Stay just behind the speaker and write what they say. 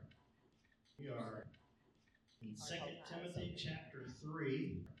We are in 2 Timothy chapter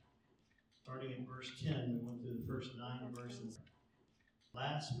 3, starting in verse 10. We went through the first 9 verses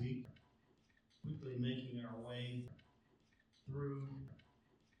last week, quickly making our way through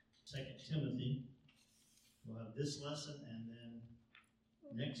 2 Timothy. We'll have this lesson and then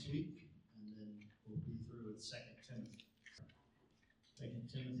next week, and then we'll be through with 2 Timothy. 2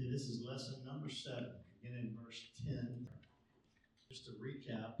 Timothy, this is lesson number 7, beginning in verse 10. Just to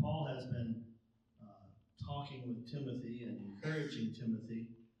recap, Paul has been talking with Timothy and encouraging Timothy.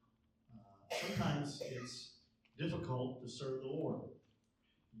 Sometimes it's difficult to serve the Lord.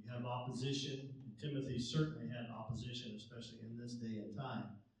 You have opposition, and Timothy certainly had opposition, especially in this day and time.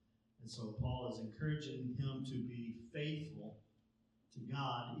 And so Paul is encouraging him to be faithful to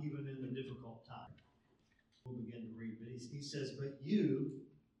God, even in the difficult time. We'll begin to read, but he says, "But you,"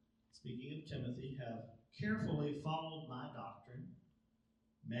 speaking of Timothy, "have carefully followed my doctrine,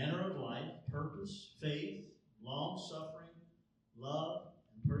 manner of life, purpose, faith, long-suffering, love,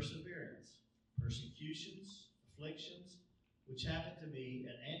 and perseverance, persecutions, afflictions, which happened to me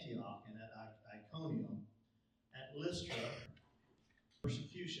at Antioch and at Iconium, at Lystra,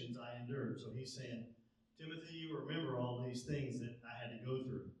 persecutions I endured." So he's saying, Timothy, you remember all these things that I had to go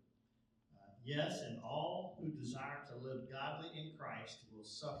through. Yes, and all who desire to live godly in Christ will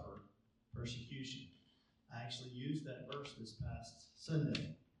suffer persecution. I actually used that verse this past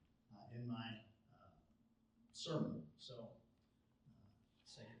Sunday in my sermon. So,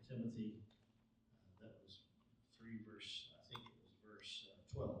 2 Timothy, that was 3 verse, I think it was verse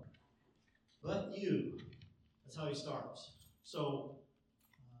 12. "But you," that's how he starts. So,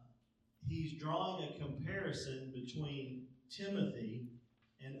 he's drawing a comparison between Timothy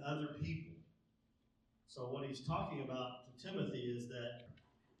and other people. So what he's talking about to Timothy is that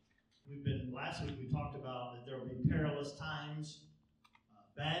last week we talked about that there will be perilous times,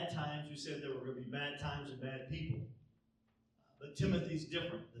 bad times. We said there were going to be bad times and bad people. But Timothy's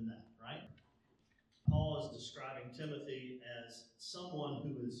different than that, right? Paul is describing Timothy as someone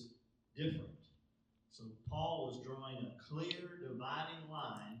who is different. So Paul was drawing a clear dividing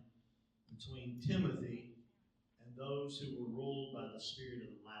line between Timothy and those who were ruled by the spirit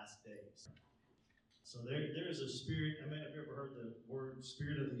of the last days. So there is a spirit. Have you ever heard the word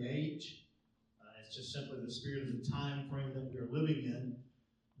spirit of the age? It's just simply the spirit of the time frame that we're living in.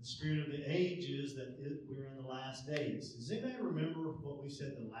 The spirit of the age is that we're in the last days. Does anybody remember what we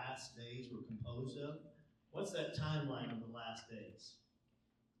said the last days were composed of? What's that timeline of the last days?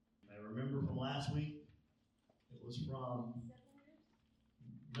 I remember from last week. It was from... 7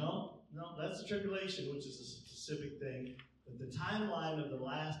 years? No, that's the tribulation, which is a specific thing. But the timeline of the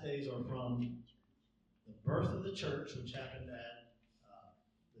last days are from the birth of the church, which happened at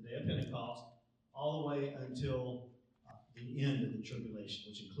the day of Pentecost, all the way until the end of the tribulation,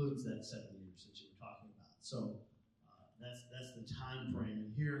 which includes that 7 years that you were talking about. So that's the time frame.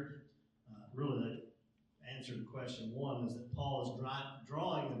 And here, really, that answer to question 1 is that Paul is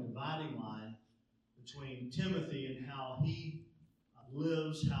drawing a dividing line between Timothy and how he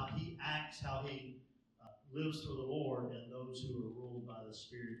lives, how he acts, how he lives for the Lord, and those who are ruled by the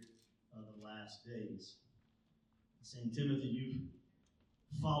Spirit of the last days. Saying, Timothy,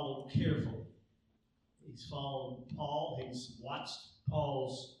 you've followed carefully. He's followed Paul. He's watched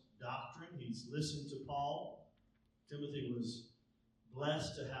Paul's doctrine. He's listened to Paul. Timothy was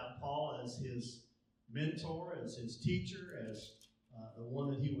blessed to have Paul as his mentor, as his teacher, as the one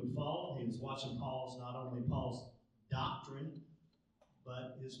that he would follow. He was watching not only Paul's doctrine,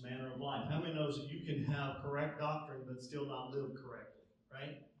 but his manner of life. How many knows that you can have correct doctrine but still not live correctly,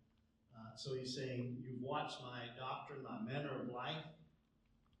 right? So he's saying, you've watched my doctrine, my manner of life,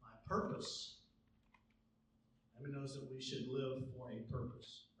 my purpose. How many knows that we should live for a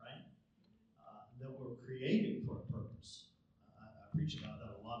purpose, right? That we're created for a purpose. I preach about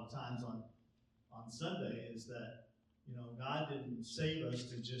that a lot of times on Sunday, is that, God didn't save us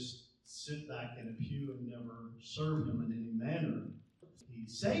to just sit back in a pew and never serve him in any manner. He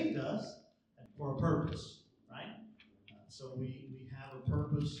saved us for a purpose, right? So we have a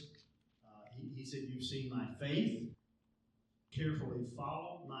purpose. He said, you've seen my faith, carefully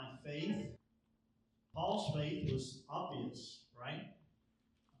followed my faith. Paul's faith was obvious, right?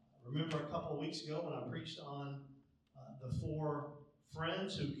 Remember a couple of weeks ago when I preached on the 4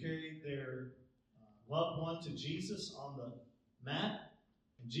 friends who carried their loved one to Jesus on the mat?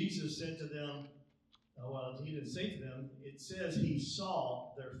 And Jesus said to them, he didn't say to them, it says he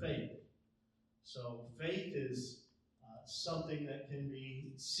saw their faith. So faith is something that can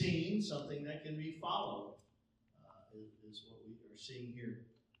be seen, something that can be followed, is what we are seeing here.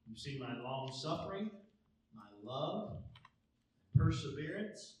 You've seen my long suffering, my love,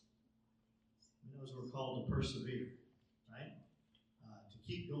 perseverance. called to persevere, right? To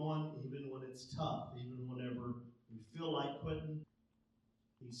keep going even when it's tough, even whenever we feel like quitting.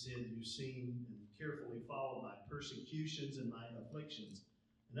 He said, "You've seen and carefully followed my persecutions and my afflictions."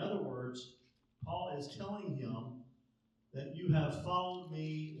 In other words, Paul is telling him that you have followed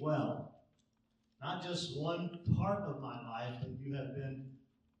me well. Not just one part of my life, but you have been.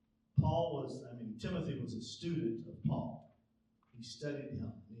 Timothy was a student of Paul. He studied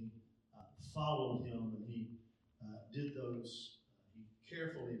him, he followed him, and he he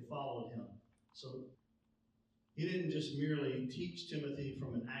carefully followed him. So he didn't just merely teach Timothy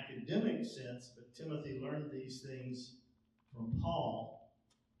from an academic sense, but Timothy learned these things from Paul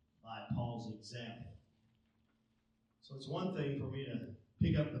by Paul's example. So it's one thing for me to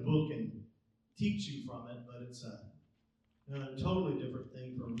pick up the book and teach you from it, but it's another totally different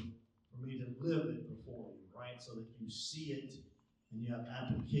thing for me to live it before you, right? So that you see it and you have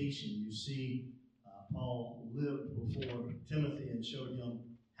application. You see Paul lived before Timothy and showed him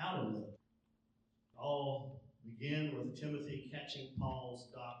how to live. It all began with Timothy catching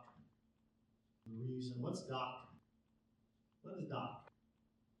Paul's doctrine. The reason, what's doctrine? What is doctrine?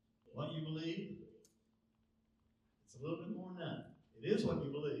 What you believe? It's a little bit more than that. It is what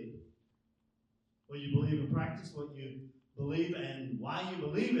you believe. What you believe in practice, what you believe, and why you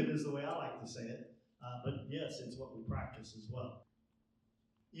believe it is the way I like to say it. But yes, it's what we practice as well.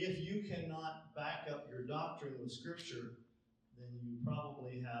 If you cannot back up your doctrine with Scripture, then you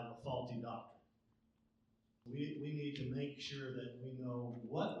probably have a faulty doctrine. We need to make sure that we know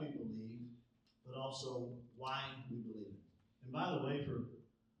what we believe, but also why we believe it. And by the way, for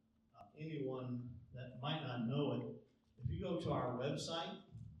anyone that might not know it, if you go to our website,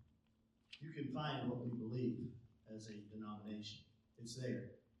 you can find what we believe as a denomination. It's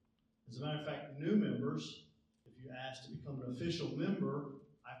there. As a matter of fact, new members, if you ask to become an official member,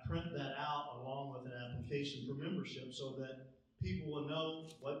 I print that out along with an application for membership so that people will know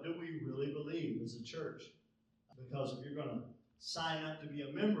what do we really believe as a church. Because if you're going to sign up to be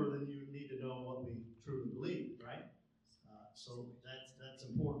a member, then you need to know what we truly believe, right? So that's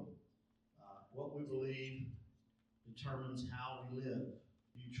important. What we believe determines how we live.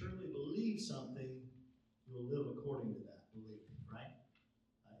 If you truly believe something, you'll live according to that belief, right?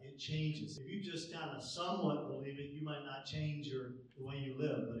 It changes. If you just kind of somewhat believe it, you might not change the way you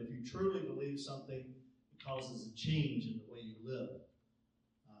live. But if you truly believe something, it causes a change in the way you live.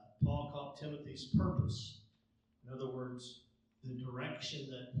 Paul called Timothy's purpose. In other words, the direction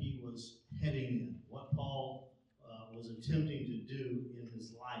that he was heading in, what Paul was attempting to do in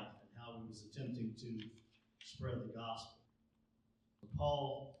his life, and how he was attempting to spread the gospel.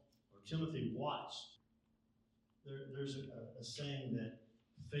 Paul, or Timothy, watched. There's a saying that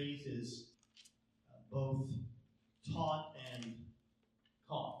faith is both taught and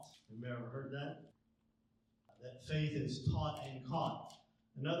caught. Have you ever heard that? That faith is taught and caught.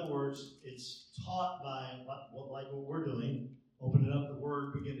 In other words, it's taught by like what we're doing, opening up the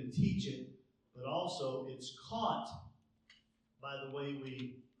Word, begin to teach it, but also it's caught by the way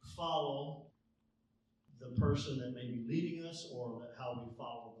we follow the person that may be leading us or how we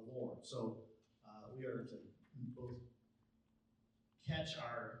follow the Lord. So we are to both catch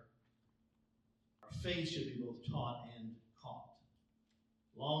our faith should be both taught and caught.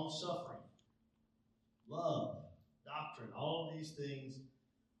 Long-suffering, love, doctrine, all of these things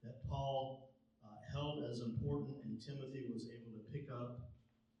that Paul held as important, and Timothy was able to pick up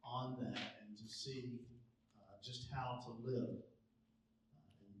on that and to see just how to live.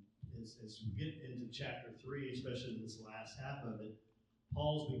 As we get into chapter 3, especially in this last half of it,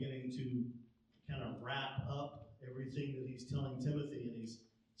 Paul's beginning to kind of wrap up everything that he's telling Timothy, and he's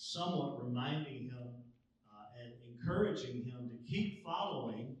somewhat reminding him and encouraging him to keep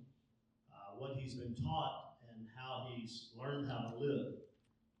following what he's been taught and how he's learned how to live.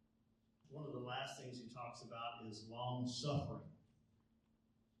 One of the last things he talks about is long-suffering.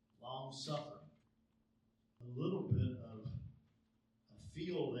 Long-suffering. A little bit of a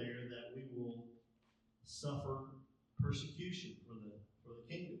feel there that we will suffer persecution for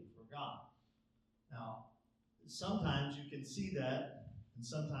the kingdom, for God. Now, sometimes you can see that, and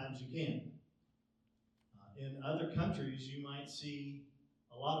sometimes you can't. In other countries, you might see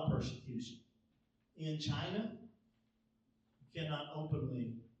a lot of persecution. In China, you cannot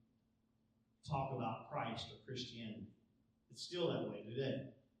openly talk about Christ or Christianity. It's still that way today.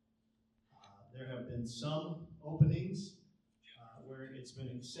 There have been some openings where it's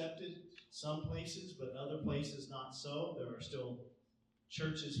been accepted, some places, but other places not so. There are still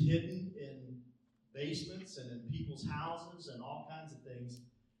churches hidden in basements and in people's houses and all kinds of things.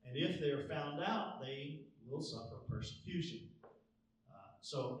 And if they're found out, they will suffer persecution.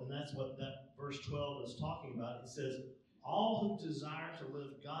 And that's what that verse 12 is talking about. It says, all who desire to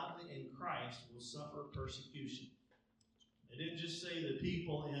live godly in Christ will suffer persecution. It didn't just say the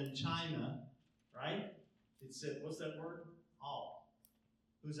people in China, right? It said, what's that word? All.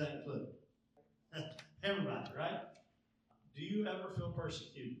 Who's that include? Everybody, right? Do you ever feel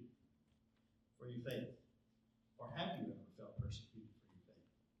persecuted for your faith? Or have you ever felt persecuted for your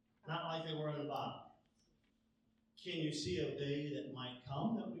faith? Not like they were in the Bible. Can you see a day that might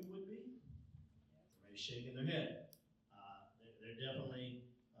come that we would be? Everybody's shaking their head. There definitely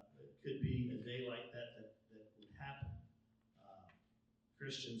could be a day like that would happen.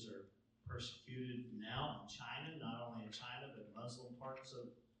 Christians are persecuted now in China, not only in China, but Muslim parts of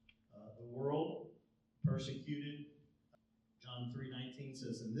the world, persecuted. John 3:19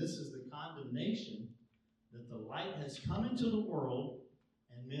 says, and this is the condemnation, that the light has come into the world,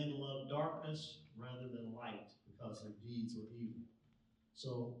 and men love darkness rather than light, because their deeds were evil.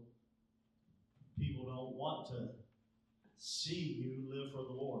 So people don't want to see you live for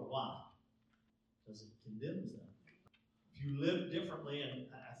the Lord. Why? Because it condemns them. If you live differently, and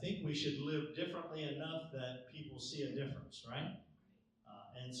I think we should live differently enough that people see a difference, right?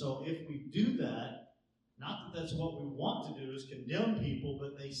 And so if we do that, not that that's what we want to do is condemn people,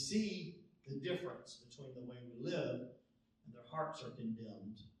 but they see the difference between the way we live, and their hearts are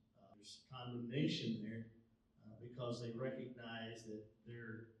condemned. There's condemnation there because they recognize that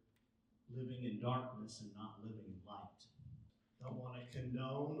they're living in darkness and not living in light. Don't want to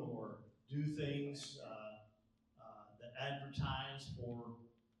condone or do things that advertise for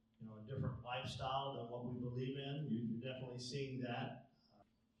a different lifestyle than what we believe in. You're definitely seeing that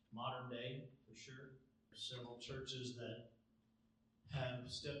modern day for sure. There's several churches that have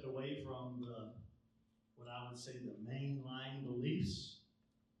stepped away from what I would say the mainline beliefs,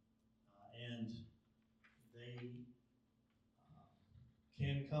 and they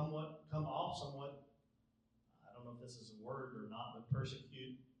can come off somewhat, I don't know if this is a word or not, but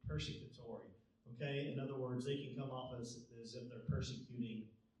persecutory. Okay? In other words, they can come off as if they're persecuting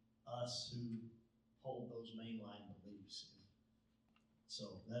us who hold those mainline beliefs. So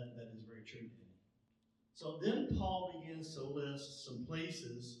that is very true to him. So then Paul begins to list some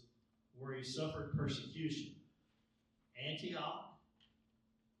places where he suffered persecution. Antioch,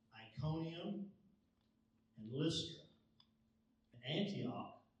 Iconium, and Lystra. In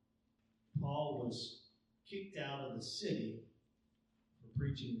Antioch, Paul was kicked out of the city for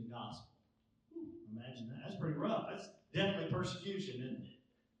preaching the gospel. Imagine that. That's pretty rough. That's definitely persecution, isn't it?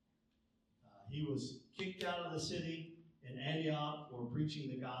 He was kicked out of the city in Antioch for preaching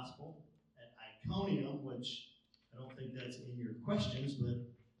the gospel. At Iconium, which I don't think that's in your questions, but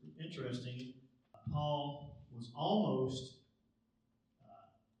interesting, Paul was almost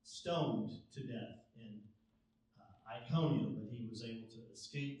stoned to death in Iconium, but he was able to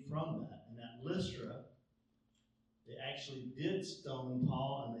escape from that. And at Lystra, they actually did stone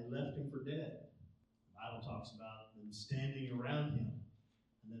Paul, and they left him for dead. The Bible talks about them standing around him,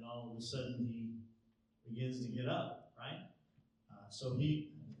 and then all of a sudden he begins to get up, right? So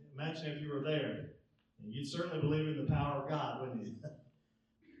imagine if you were there, and you'd certainly believe in the power of God, wouldn't you?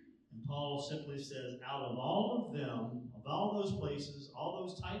 And Paul simply says, out of all of them, of all those places, all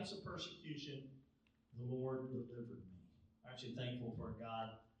those types of persecution, the Lord delivered me. I'm actually thankful for a God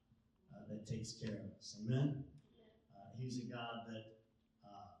that takes care of us. Amen? He's a God that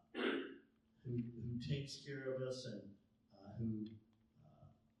who takes care of us and who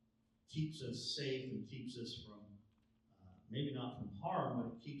keeps us safe and keeps us from, maybe not from harm, but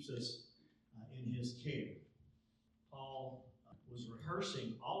it keeps us in his care. Paul was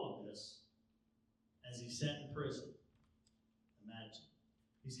rehearsing all of this as he sat in prison. Imagine.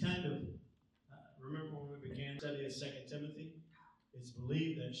 He's kind of, remember when we began studying 2 Timothy? It's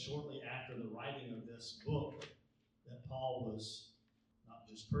believed that shortly after the writing of this book that Paul was not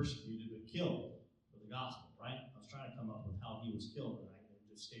just persecuted, but killed for the gospel, right? I was trying to come up with how he was killed, and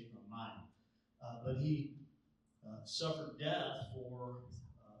it escaped my mind. But he suffered death for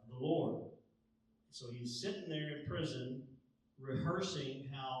the Lord. So he's sitting there in prison rehearsing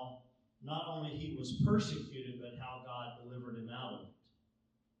how not only he was persecuted, but how God delivered him out of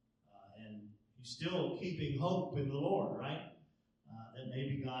it. And he's still keeping hope in the Lord, right? That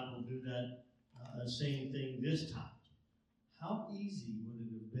maybe God will do that same thing this time. How easy would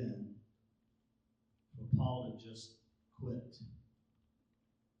it have been for Paul to just quit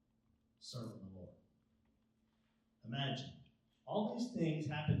serving the Lord? Imagine. All these things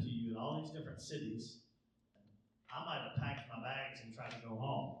happen to you in all these different cities. I might have packed my bags and tried to go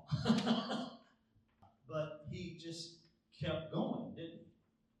home. But he just kept going, didn't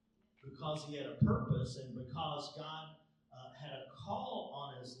he? Because he had a purpose and because God had a call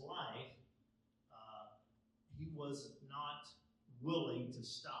on his life, he was not willing to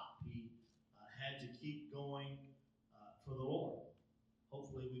stop. He had to keep going for the Lord.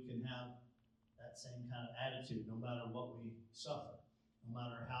 Hopefully we can have that same kind of attitude no matter what we suffer, no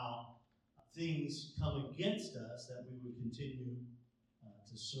matter how things come against us, that we would continue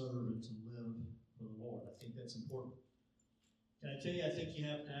to serve and to live for the Lord. I think that's important. Can I tell you, I think you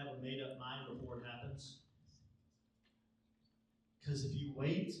have to have a made-up mind before it happens. Because if you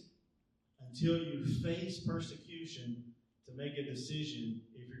wait until you face persecution to make a decision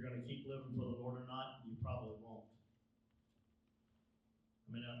if you're going to keep living for the Lord or not, you probably won't.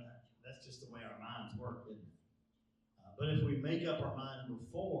 I mean, that's just the way our minds work, isn't it? But if we make up our mind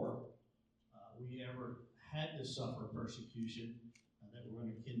before we ever had to suffer persecution, that we're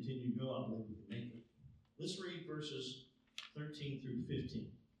going to continue to go, I believe we can make it. Let's read verses 13 through 15.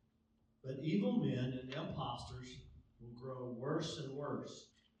 But evil men and impostors will grow worse and worse.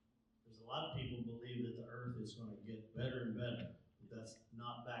 There's a lot of people who believe that the earth is going to get better and better. But that's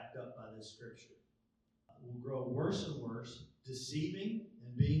not backed up by this scripture. Will grow worse and worse, deceiving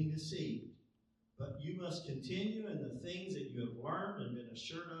and being deceived. But you must continue in the things that you have learned and been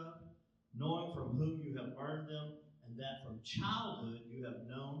assured of, knowing from whom you have learned them, and that from childhood you have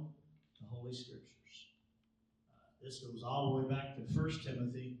known the Holy Scriptures. This goes all the way back to 1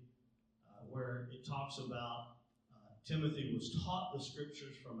 Timothy, where it talks about Timothy was taught the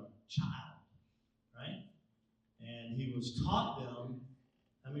Scriptures from a child, right? And he was taught them.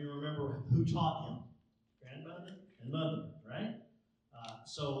 I mean, remember who taught him? Grandmother and mother, right?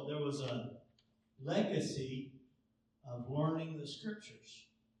 So there was a legacy of learning the Scriptures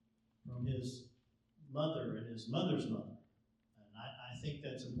from his mother and his mother's mother. And I think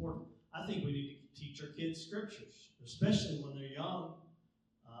that's important. I think we need to teach our kids Scriptures, especially when they're young,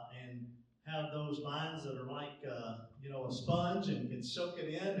 and have those minds that are like, a sponge and can soak it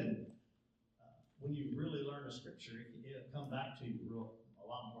in. And when you really learn a Scripture, it'll come back to you a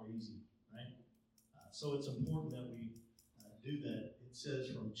lot more easy, right? So it's important that we do that. It says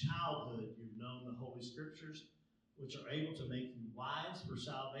from childhood you've known the Holy Scriptures, which are able to make you wise for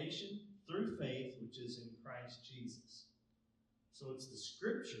salvation through faith, which is in Christ Jesus. So it's the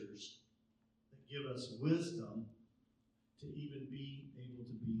Scriptures that give us wisdom to even be able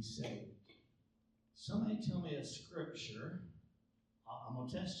to be saved. Somebody tell me a Scripture, I'm going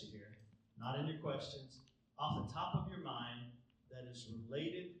to test you here, not in your questions, off the top of your mind, that is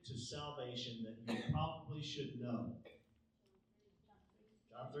related to salvation that you probably should know.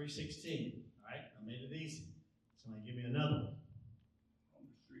 John 3:16. All right, I made it easy. Somebody give me another one.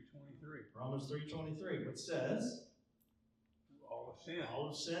 Romans 3:23, which says, all of sin. All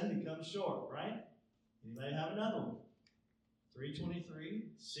of sin and come short, right? Anybody have another one? 3:23,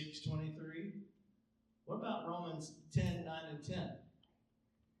 6:23. What about Romans 10:9 and 10?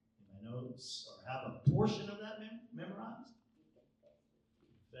 Anybody know or have a portion of that memorized?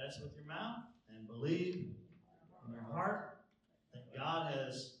 Confess with your mouth and believe in your heart that God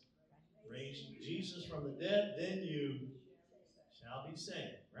has raised Jesus from the dead, then you shall be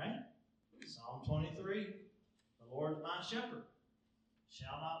saved, right? Psalm 23, the Lord is my shepherd,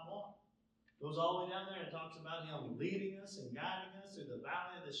 shall not want. Goes all the way down there and talks about him leading us and guiding us through the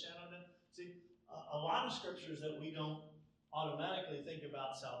valley of the shadow of death. See, a lot of scriptures that we don't automatically think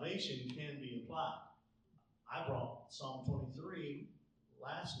about salvation can be applied. I brought Psalm 23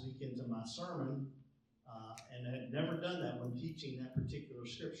 last week into my sermon, and I had never done that when teaching that particular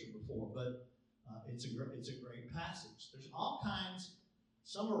scripture before, but it's a great passage. There's all kinds.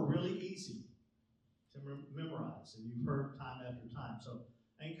 Some are really easy to memorize, and you've heard time after time. So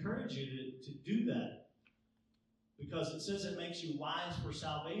I encourage you to do that, because it says it makes you wise for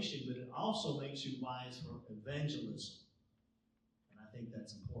salvation, but it also makes you wise for evangelism. And I think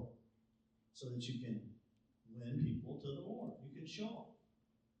that's important, so that you can win people to the Lord. You can show them.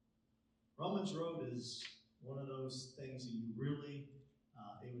 Romans Road is one of those things that you really,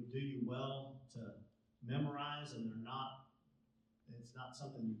 it would do you well to memorize, and it's not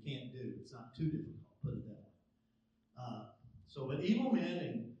something you can't do. It's not too difficult, put it that way. But evil men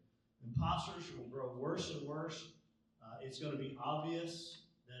and impostors will grow worse and worse. It's going to be obvious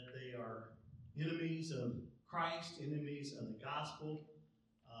that they are enemies of Christ, enemies of the gospel,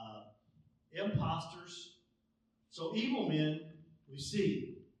 impostors. So evil men, we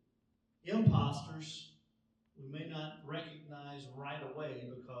see. Impostors, we may not recognize right away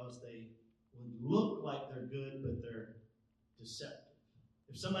because they would look like they're good, but they're deceptive.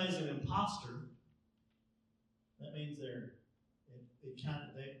 If somebody's an imposter, that means they're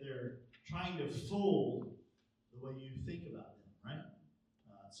trying to fool the way you think about them, right?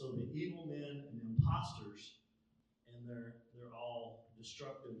 So the evil men and imposters, and they're all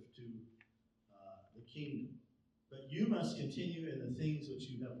destructive to the kingdom. But you must continue in the things which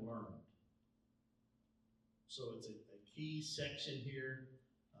you have learned. So it's a key section here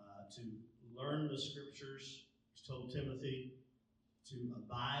to learn the scriptures. He's told Timothy to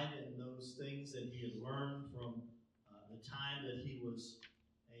abide in those things that he had learned from the time that he was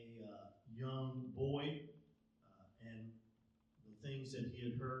a young boy and the things that he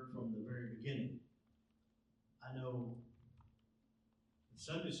had heard from the very beginning. I know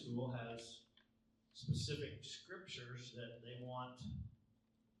Sunday school has specific scriptures that they want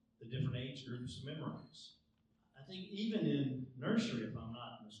the different age groups to memorize. I think even in nursery, if I'm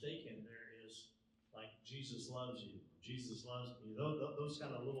not mistaken, there is like Jesus loves you, Jesus loves me, those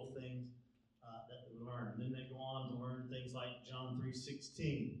kind of little things that we learn. And then they go on to learn things like John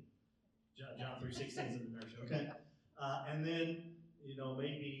 3:16. John 3:16 is in the nursery, okay? And then,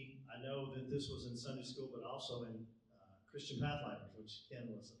 maybe, I know that this was in Sunday school, but also in Christian Pathfinders, which Ken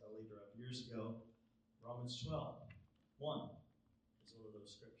was a leader of years ago. Romans 12:1 is one of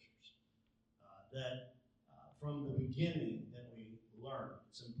those scriptures that from the beginning that we learn.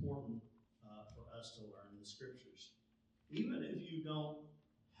 It's important for us to learn the scriptures. Even if you don't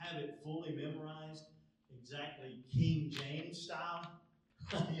have it fully memorized, exactly King James style,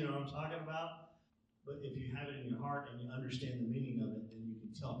 you know what I'm talking about? But if you have it in your heart and you understand the meaning of it, then you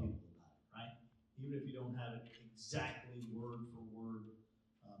can tell people about it, right? Even if you don't have it exactly word for word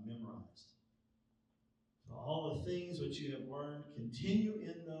memorized. So all the things which you have learned, continue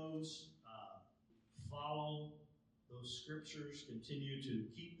in those, follow those scriptures, continue to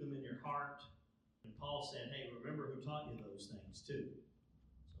keep them in your heart. And Paul said, hey, remember who taught you those things too.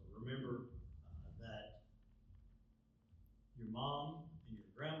 So remember that your mom and your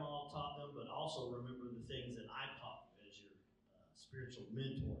grandma taught them, but also remember the things that I taught you as your spiritual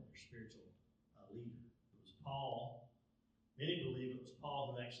mentor, your spiritual leader. It was Paul. Many believe it was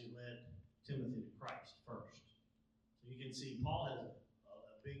Paul who actually led Timothy to Christ first. So you can see Paul has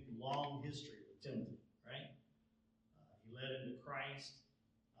a big, long history with Timothy, right? He led him to Christ,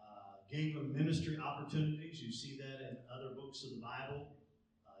 gave him ministry opportunities. You see that in other books of the Bible.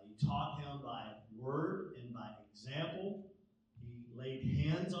 He taught him by word and by example. He laid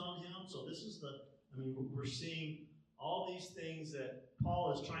hands on him. So this is we're seeing all these things that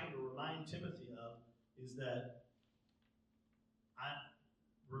Paul is trying to remind Timothy of, is that I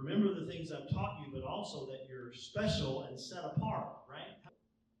remember the things I've taught you, but also that you're special and set apart, right?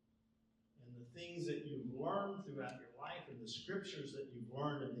 And the things that you've learned throughout your life and the scriptures that you've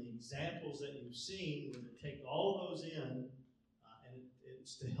learned and the examples that you've seen, we're to take all those in, and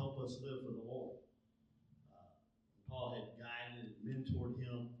it's to help us live for the Lord. Paul had guided and mentored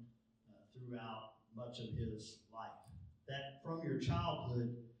him throughout much of his life. That from your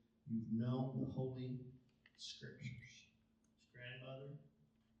childhood, you've known the Holy Scriptures. His grandmother,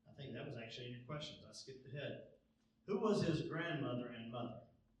 I think that was actually in your questions. I skipped ahead. Who was his grandmother and mother?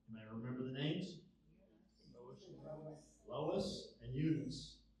 You may remember the names? Lois and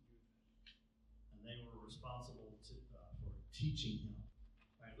Eunice. And they were responsible for teaching him.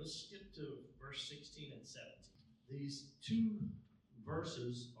 All right, let's skip to verse 16 and 17. These two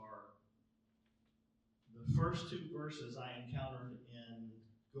verses are the first two verses I encountered in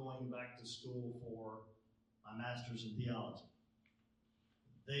going back to school for my master's in theology.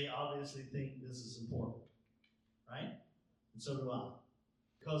 They obviously think this is important, right? And so do I.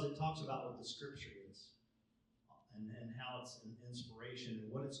 Because it talks about what the scripture is and how it's an inspiration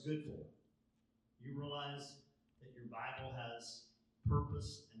and what it's good for. You realize that your Bible has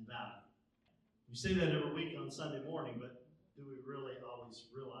purpose and value. We say that every week on Sunday morning, but do we really always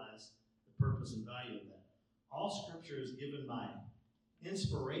realize the purpose and value of that? All scripture is given by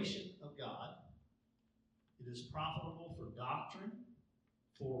inspiration of God. It is profitable for doctrine,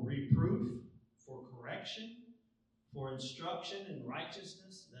 for reproof, for correction, for instruction in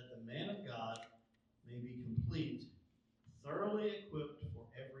righteousness, that the man of God may be complete, thoroughly equipped for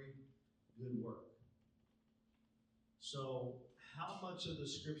every good work. So, how much of the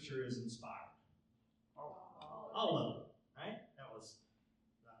scripture is inspired? All of it, right? That was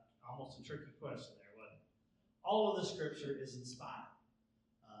almost a tricky question there, wasn't it? All of the scripture is inspired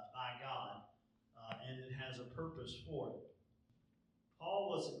by God, and it has a purpose for it. Paul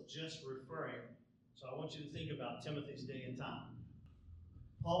wasn't just referring, so I want you to think about Timothy's day and time.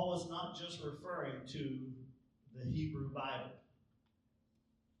 Paul was not just referring to the Hebrew Bible.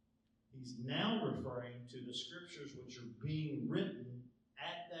 He's now referring to the scriptures which are being written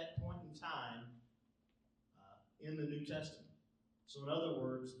at that point in time in the New Testament. So in other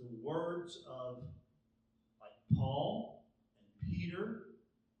words, the words of like Paul and Peter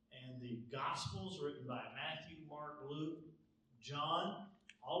and the Gospels written by Matthew, Mark, Luke, John,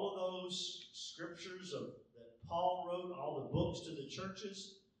 all of those scriptures that Paul wrote, all the books to the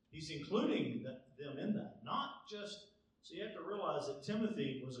churches, he's including them in that. Not just, so you have to realize that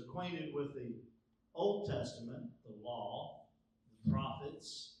Timothy was acquainted with the Old Testament, the law, the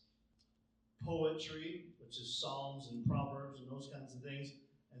prophets, poetry, which is Psalms and Proverbs and those kinds of things,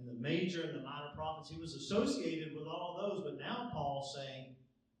 and the major and the minor prophets. He was associated with all of those, but now Paul's saying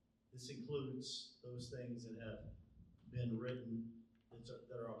this includes those things that have been written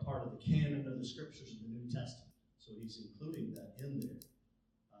that are a part of the canon of the scriptures of the New Testament. So he's including that in there.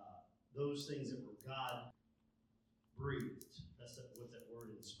 Those things that were God breathed. That's what that word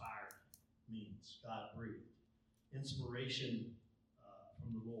inspired means. God breathed. Inspiration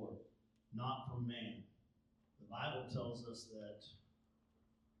from the Lord, not from man. The Bible tells us that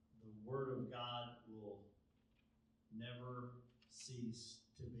the Word of God will never cease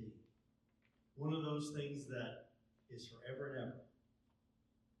to be. One of those things that is forever and ever.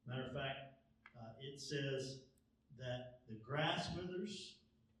 Matter of fact, it says that the grass withers,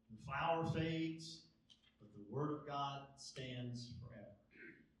 the flower fades, but the Word of God stands forever.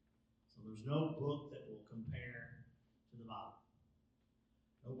 So there's no book that will compare to the Bible.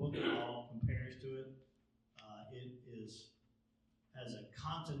 No book at all compares to it. It has a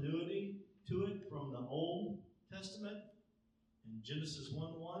continuity to it from the Old Testament in Genesis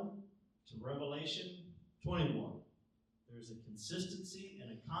 1:1 to Revelation 21. There's a consistency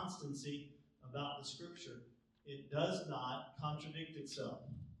and a constancy about the Scripture. It does not contradict itself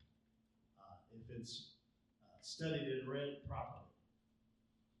if it's studied and read properly.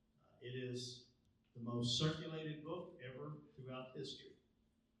 It is the most circulated book ever throughout history.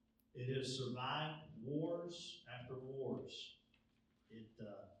 It has survived wars after wars. It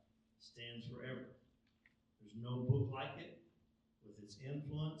stands forever. There's no book like it with its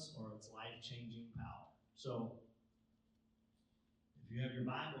influence or its life-changing power. So, if you have your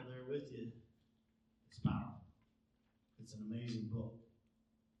Bible there with you, it's powerful. It's an amazing book.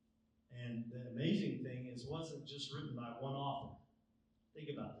 And the amazing thing is, it wasn't just written by one author. Think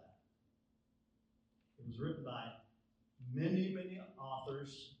about that. It was written by many, many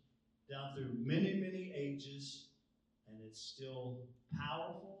authors down through many, many ages, and it's still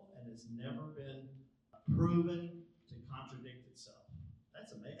powerful and it's never been proven to contradict itself.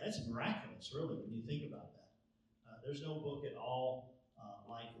 That's amazing. That's miraculous, really, when you think about that. There's no book at all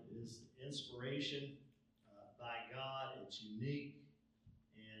like it. It is inspiration by God. It's unique,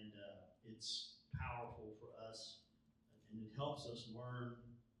 and it's powerful for us, and it helps us learn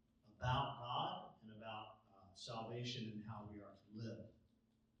about God and about salvation and how we are to live.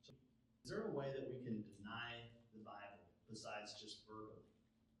 So, is there a way that we can deny the Bible besides just verbally?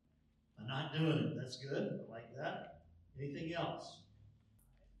 By not doing it, that's good. I like that. Anything else?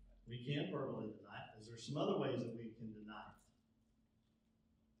 We can verbally deny it. Is there some other ways that we can deny it?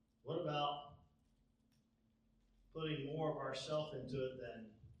 What about putting more of ourselves into it than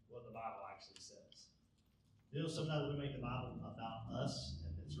what the Bible actually says? You know, sometimes we make the Bible about us,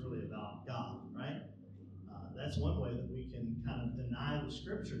 and it's really about God, right? That's one way that we can kind of deny the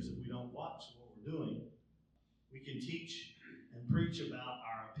Scriptures if we don't watch what we're doing. We can teach and preach about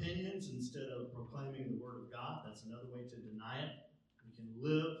our opinions instead of proclaiming the Word of God. That's another way to deny it. We can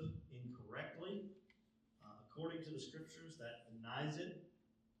live incorrectly according to the Scriptures. That denies it.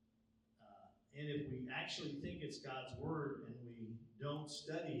 And if we actually think it's God's Word and we don't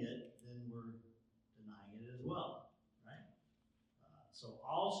study it, then we're denying it as well, right? So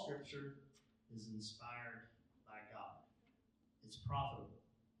all Scripture is inspired by God. It's profitable.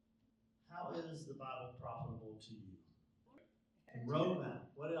 How is the Bible profitable to you? Roadmap.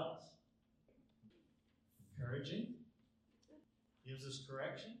 What else? Encouraging. Gives us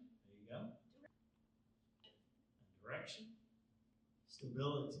correction. There you go. Direction.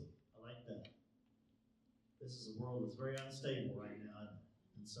 Stability. I like that. This is a world that's very unstable right now,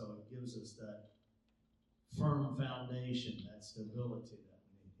 and so it gives us that firm foundation, that stability that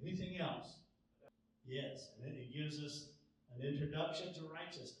we need. Anything else? Yes, and then it gives us an introduction to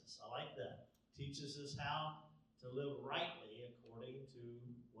righteousness. I like that. Teaches us how to live rightly according to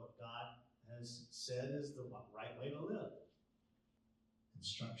what God has said is the right way to live.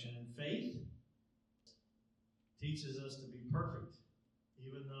 Instruction in faith teaches us to be perfect,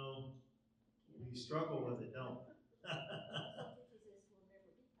 even though we struggle with it, don't we?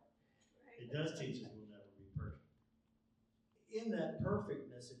 It does teach us we'll never be perfect. In that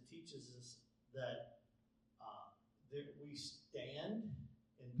perfectness, it teaches us that we stand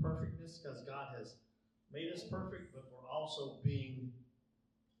in perfectness because God has made us perfect, but we're also being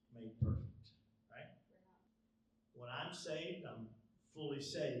made perfect, right? When I'm saved, I'm fully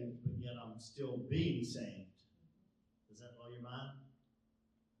saved, but yet I'm still being saved. Does that blow your mind?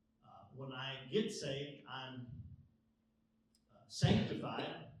 When I get saved, I'm sanctified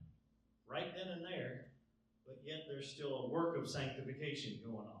right then and there, but yet there's still a work of sanctification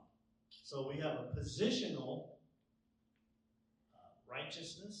going on. So we have a positional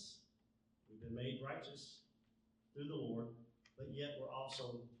righteousness. We've been made righteous through the Lord, but yet we're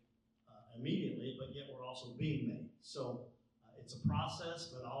also immediately, but yet we're also being made. So it's a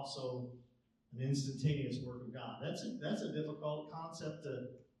process, but also an instantaneous work of God. That's a difficult concept to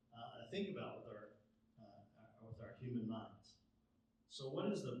think about with our human minds. So what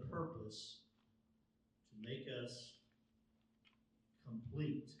is the purpose to make us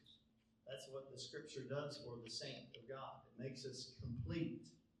complete? That's what the Scripture does for the saint of God. It makes us complete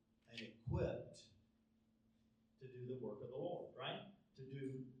and equipped to do the work of the Lord, right? To do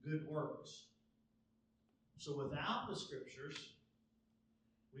good works. So without the Scriptures,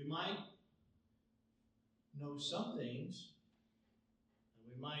 we might know some things,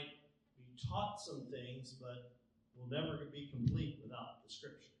 and we might be taught some things, but we'll never be complete without the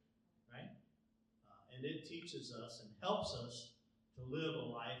Scripture, right? And it teaches us and helps us to live a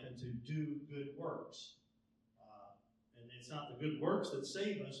life and to do good works. And it's not the good works that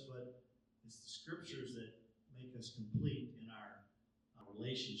save us, but it's the Scriptures that make us complete in our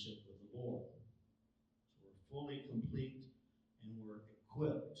relationship with the Lord. So we're fully complete and we're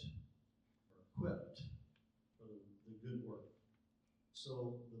equipped. We're equipped for the good work.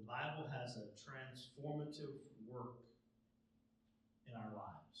 So the Bible has a transformative work in our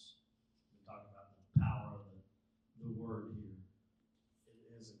lives. We talk about the power of the word here.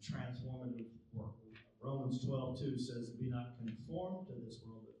 It is a transformative work. Romans 12:2 says, "Be not conformed to this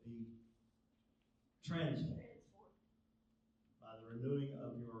world, but be transformed by the renewing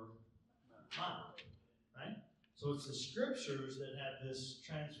of your mind." Right? So it's the Scriptures that have this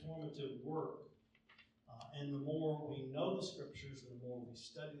transformative work. And the more we know the Scriptures, the more we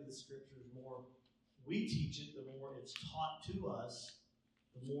study the Scriptures, the more we teach it, the more it's taught to us,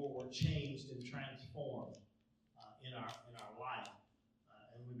 the more we're changed and transformed in our life.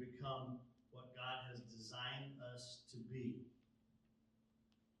 And we become what God has designed us to be.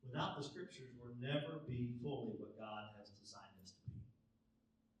 Without the Scriptures, we'll never be fully what God has designed us to be.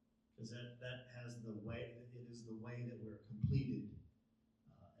 Because that has the way, it is the way that we're completed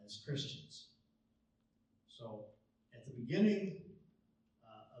as Christians. So, at the beginning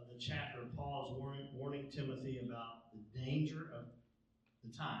of the chapter, Paul is warning Timothy about the danger of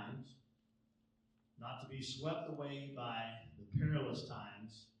the times, not to be swept away by the perilous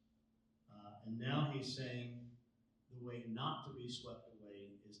times. And now he's saying the way not to be swept away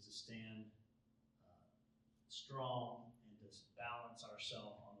is to stand strong and to balance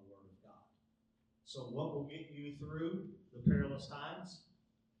ourselves on the Word of God. So what will get you through the perilous times?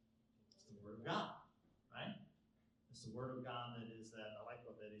 It's the Word of God, right? It's the Word of God that is that, I like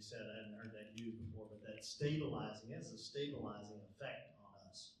what that he said, I hadn't heard that used before, but that stabilizing, it has a stabilizing effect on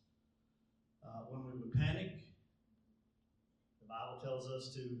us. When we would panic, the Bible tells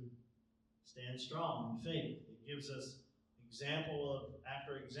us to stand strong in faith. It gives us example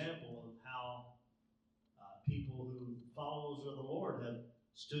after example of how people who followers of the Lord have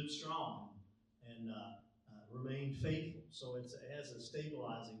stood strong and remained faithful. So it has a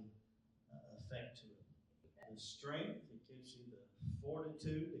stabilizing effect to it. The strength, it gives you the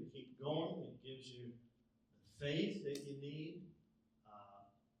fortitude to keep going. It gives you the faith that you need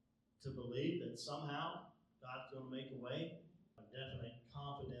to believe that somehow God's going to make a way. A definite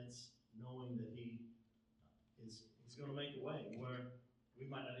confidence knowing that He's going to make a way where we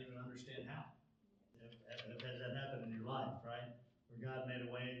might not even understand how. Have had that happen in your life, right? Where God made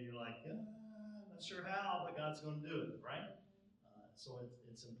a way and you're like, I'm not sure how, but God's going to do it, right? So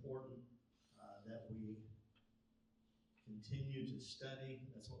it's important that we continue to study.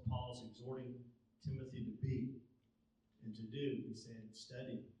 That's what Paul's exhorting Timothy to be and to do. He said,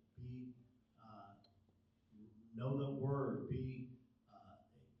 study, know the Word, be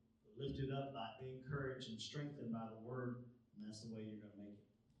lifted up by, be encouraged and strengthened by the Word, and that's the way you're going to make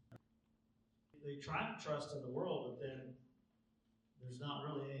it. They try to trust in the world, but then there's not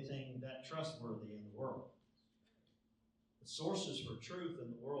really anything that trustworthy in the world. The sources for truth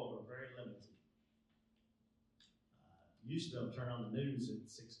in the world are very limited. You used to be able to turn on the news at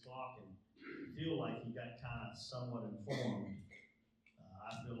 6 o'clock and feel like you got kind of somewhat informed.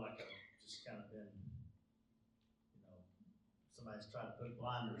 I feel like I've just kind of been, somebody's tried to put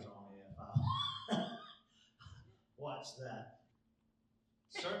blinders on me if I watch that.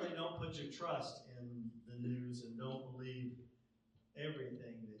 Certainly don't put your trust in the news and don't believe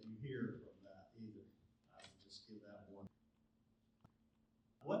everything that you hear from that either. I would just give that one.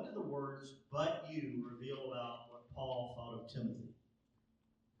 but you reveal about what Paul thought of Timothy.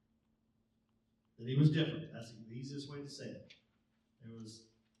 That he was different. That's the easiest way to say it. He was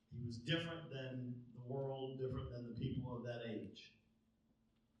different than the world, different than the people of that age.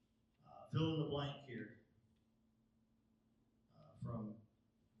 Fill in the blank here. From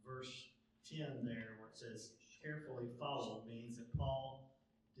verse 10 there, where it says, carefully followed, means that Paul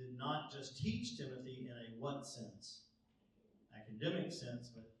did not just teach Timothy in a what sense? Academic sense,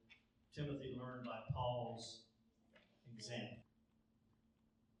 but Timothy learned by Paul's example.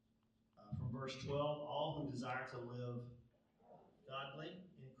 From verse 12, all who desire to live godly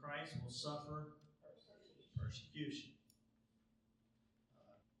in Christ will suffer persecution.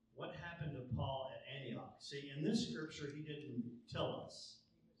 What happened to Paul at Antioch? See, in this scripture, he didn't tell us.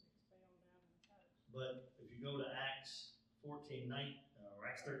 But if you go to Acts 14:9 or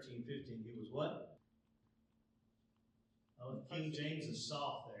Acts 13:15, he was what? Oh, King James is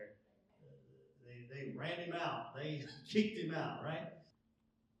soft there. They ran him out. They kicked him out, right?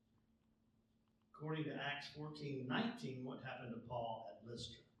 According to Acts 14:19, what happened to Paul at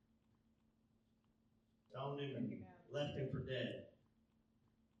Lystra? Stoned him and left him for dead.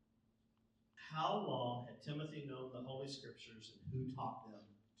 How long had Timothy known the Holy Scriptures and who taught them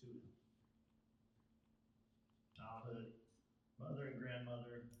to him? Childhood, mother and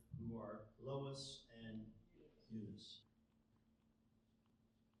grandmother, who are Lois and Eunice.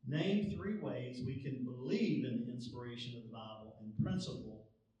 Name 3 ways we can believe in the inspiration of the Bible in principle,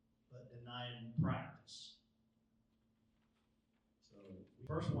 but deny it in practice. So, the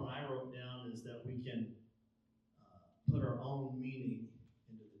first one I wrote down is that we can put our own meaning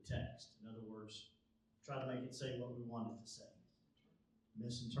into the text. In other words, try to make it say what we want it to say.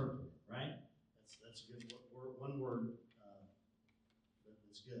 Misinterpret it, right? That's a good word. One word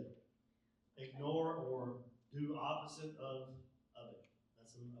that's good. Ignore or do opposite of it.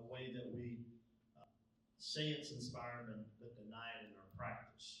 That's a way that we say it's inspired but deny it in our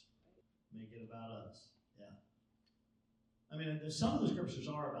practice. Make it about us. Yeah. I mean, some of the scriptures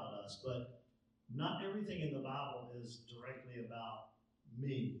are about us, but not everything in the Bible is directly about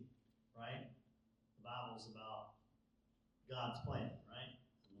me, right? The Bible's about God's plan, right?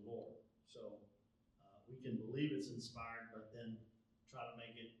 And the Lord. So we can believe it's inspired, but then try to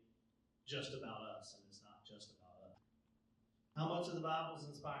make it just about us, and it's not just about us. How much of the Bible is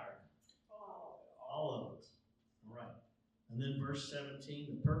inspired? All of it. All right. And then verse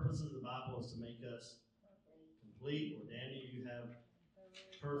 17, the purpose of the Bible is to make us complete, or Danny, you have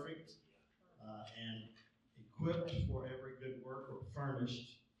perfect, and equipped for every good work, or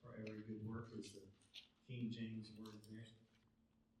furnished for every good work is the King James word there.